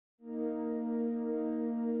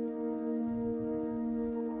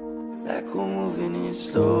like we're moving in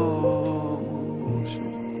slow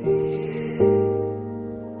motion.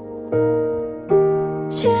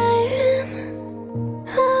 Trying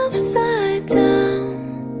upside down,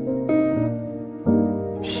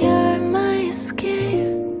 you're my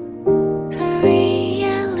escape from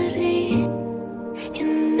reality. You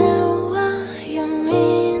know what you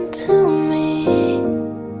mean to me,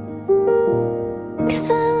 'cause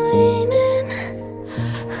I'm leaning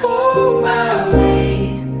on my way,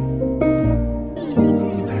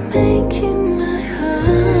 making my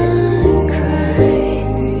heart cry.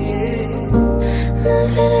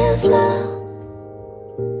 Living in slow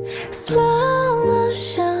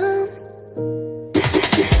motion,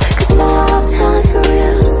 like a stop time for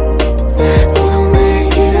real. You don't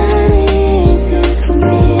make it any easy for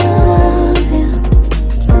me to love you,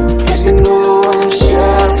 'cause you know I'm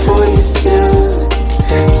shy for you still.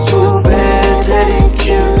 So bad that it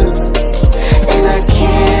kills, and I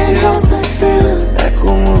can't help but feel Like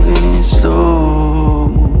we're moving in slow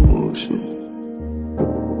motion.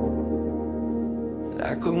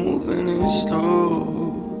 Like we're moving in slow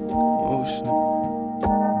motion.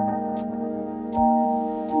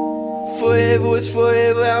 Forever was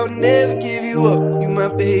forever, I'll never give you up. You my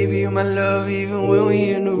baby, you my love, even when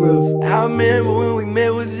we in the rough. I remember when we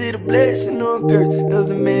met, was it a blessing or a curse? Love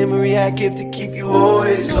the memory I kept to keep you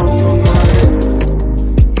always on my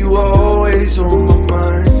mind. You are always on my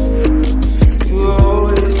mind.